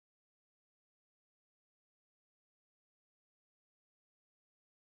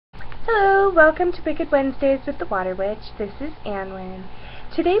Hello, welcome to Wicked Wednesdays with the Water Witch. This is Anwyn.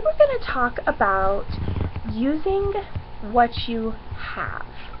 Today we're going to talk about using what you have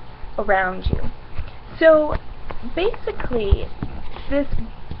around you. So basically this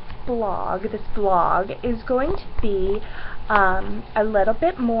blog is going to be a little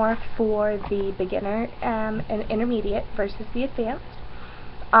bit more for the beginner and intermediate versus the advanced.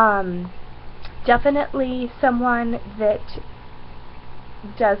 Definitely someone that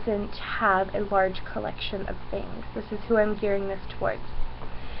doesn't have a large collection of things. This is who I'm gearing this towards.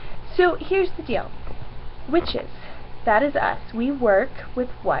 So here's the deal. Witches, that is us. We work with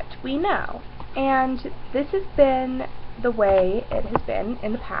what we know. And this has been the way it has been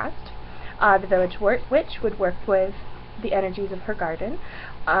in the past. The village witch would work with the energies of her garden,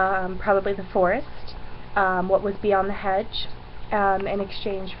 probably the forest, what was beyond the hedge, in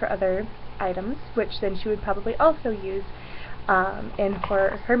exchange for other items, which then she would probably also use in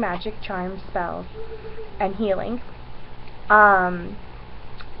her magic, charms, spells, and healing. Raven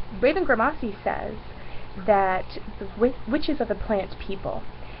Grimassi says that the witches are the plant people,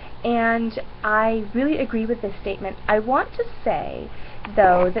 and I really agree with this statement. I want to say,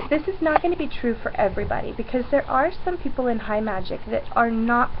 though, that this is not going to be true for everybody, because there are some people in high magic that are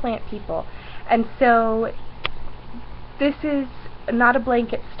not plant people, and so this is not a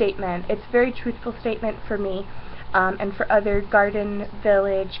blanket statement. It's a very truthful statement for me. And for other garden,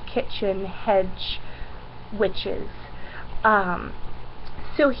 village, kitchen, hedge witches.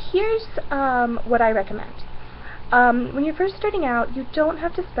 So here's what I recommend. When you're first starting out, you don't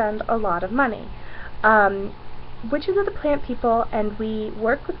have to spend a lot of money. Witches are the plant people, and we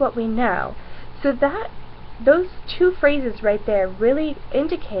work with what we know. So those two phrases right there really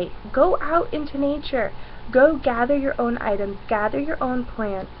indicate, go out into nature. Go gather your own items, gather your own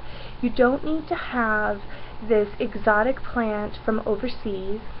plants. You don't need to have this exotic plant from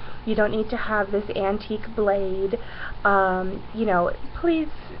overseas. You don't need to have this antique blade. Please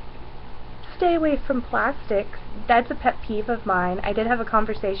stay away from plastics. That's a pet peeve of mine. I did have a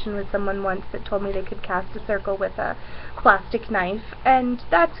conversation with someone once that told me they could cast a circle with a plastic knife, and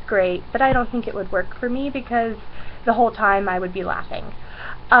that's great, but I don't think it would work for me because the whole time I would be laughing.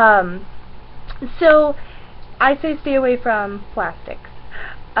 So I say stay away from plastics.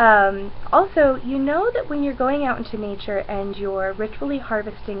 Also, you know that when you're going out into nature and you're ritually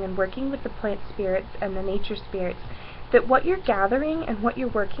harvesting and working with the plant spirits and the nature spirits, that what you're gathering and what you're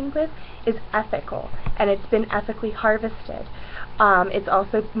working with is ethical, and it's been ethically harvested. It's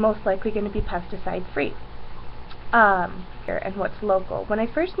also most likely going to be pesticide free. And what's local. When I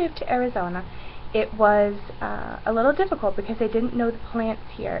first moved to Arizona, it was a little difficult because I didn't know the plants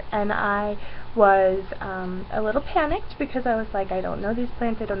here, and I was a little panicked because I was like, I don't know these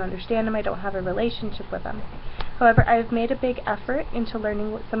plants, I don't understand them, I don't have a relationship with them. However, I've made a big effort into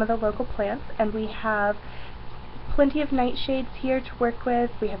learning some of the local plants, and we have plenty of nightshades here to work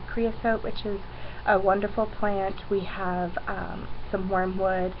with. We have creosote, which is a wonderful plant. We have some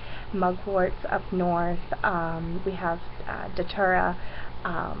wormwood, mugworts up north. We have datura.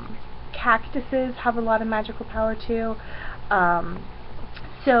 Cactuses have a lot of magical power too.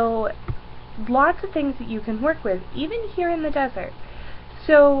 So lots of things that you can work with, even here in the desert.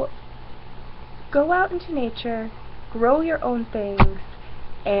 So go out into nature, grow your own things,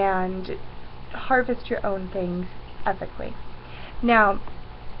 and harvest your own things ethically. Now,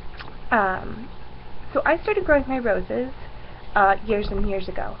 so I started growing my roses years and years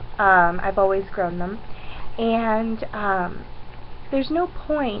ago. I've always grown them, and there's no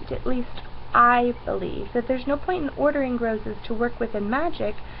point, at least I believe, that there's no point in ordering roses to work with in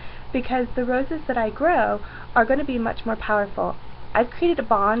magic, because the roses that I grow are going to be much more powerful. I've created a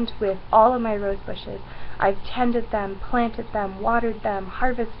bond with all of my rose bushes. I've tended them, planted them, watered them,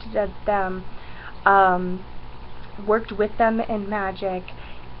 harvested them, worked with them in magic.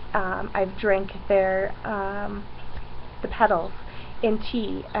 I've drank the petals in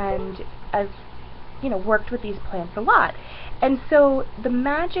tea, and I've worked with these plants a lot. And so the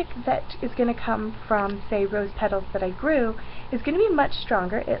magic that is going to come from, say, rose petals that I grew is going to be much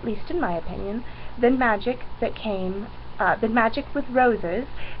stronger, at least in my opinion, than magic with roses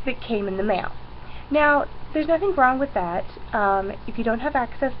that came in the mail. Now, there's nothing wrong with that. If you don't have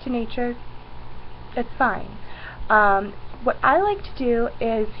access to nature, it's fine. What I like to do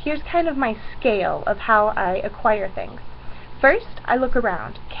is, here's kind of my scale of how I acquire things. First, I look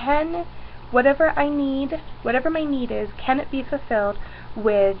around. Whatever my need is, can it be fulfilled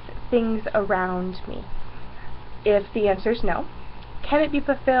with things around me? If the answer is no, can it be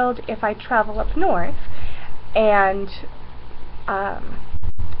fulfilled if I travel up north and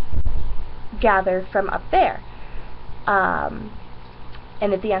gather from up there?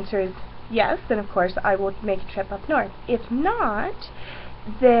 And if the answer is yes, then of course I will make a trip up north. If not,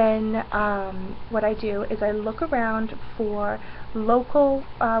 then what I do is I look around for local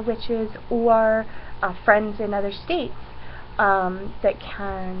witches or friends in other states that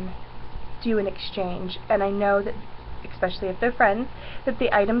can do an exchange. And I know that, especially if they're friends, that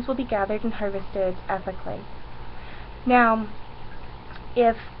the items will be gathered and harvested ethically. Now,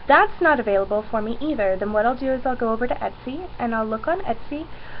 if that's not available for me either, then what I'll do is I'll go over to Etsy and I'll look on Etsy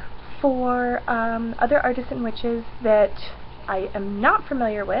for other artisan witches that I am not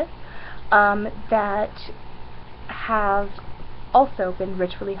familiar with that have also been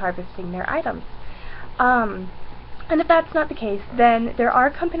ritually harvesting their items. And if that's not the case, then there are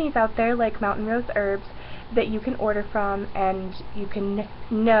companies out there like Mountain Rose Herbs that you can order from, and you can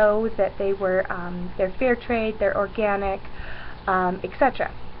know that they're fair trade, they're organic,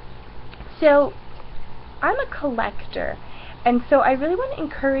 etc. So I'm a collector, and so I really want to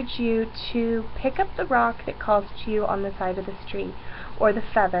encourage you to pick up the rock that calls to you on the side of the street, or the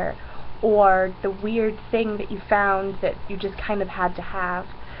feather, or the weird thing that you found that you just kind of had to have.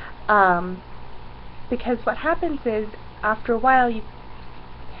 Because what happens is, after a while, you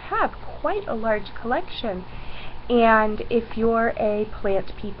have quite a large collection. And if you're a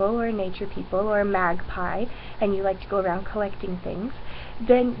plant people, or a nature people, or a magpie, and you like to go around collecting things,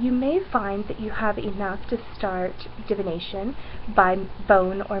 then you may find that you have enough to start divination by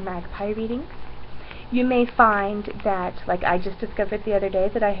bone or magpie readings. You may find that, like I just discovered the other day,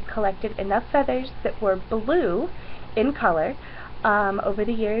 that I had collected enough feathers that were blue in color over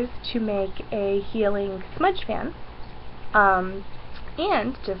the years to make a healing smudge fan.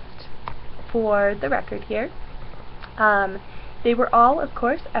 And just for the record here, they were all, of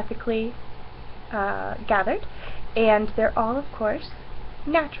course, ethically gathered, and they're all, of course,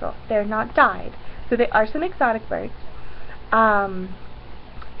 natural. They're not dyed. So they are some exotic birds. And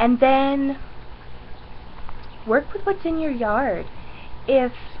then work with what's in your yard.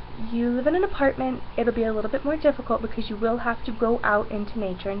 If you live in an apartment, it'll be a little bit more difficult because you will have to go out into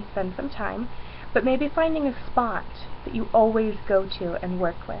nature and spend some time, but maybe finding a spot that you always go to and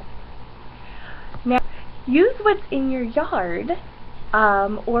work with. Now, use what's in your yard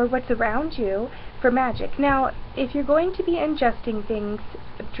or what's around you for magic. Now, if you're going to be ingesting things,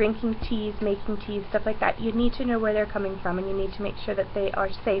 drinking teas, making teas, stuff like that, you need to know where they're coming from, and you need to make sure that they are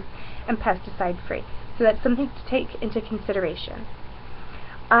safe and pesticide free. So that's something to take into consideration.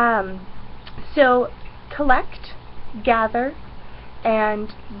 So collect, gather,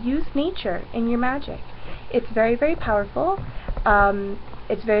 and use nature in your magic. It's very, very powerful.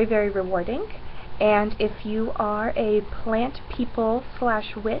 It's very, very rewarding. And if you are a plant people /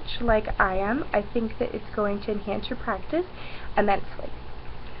 witch like I am, I think that it's going to enhance your practice immensely.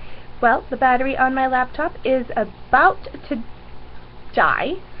 Well, the battery on my laptop is about to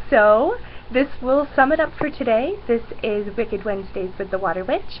die, so this will sum it up for today. This is Wicked Wednesdays with the Water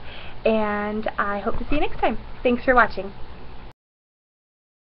Witch, and I hope to see you next time. Thanks for watching.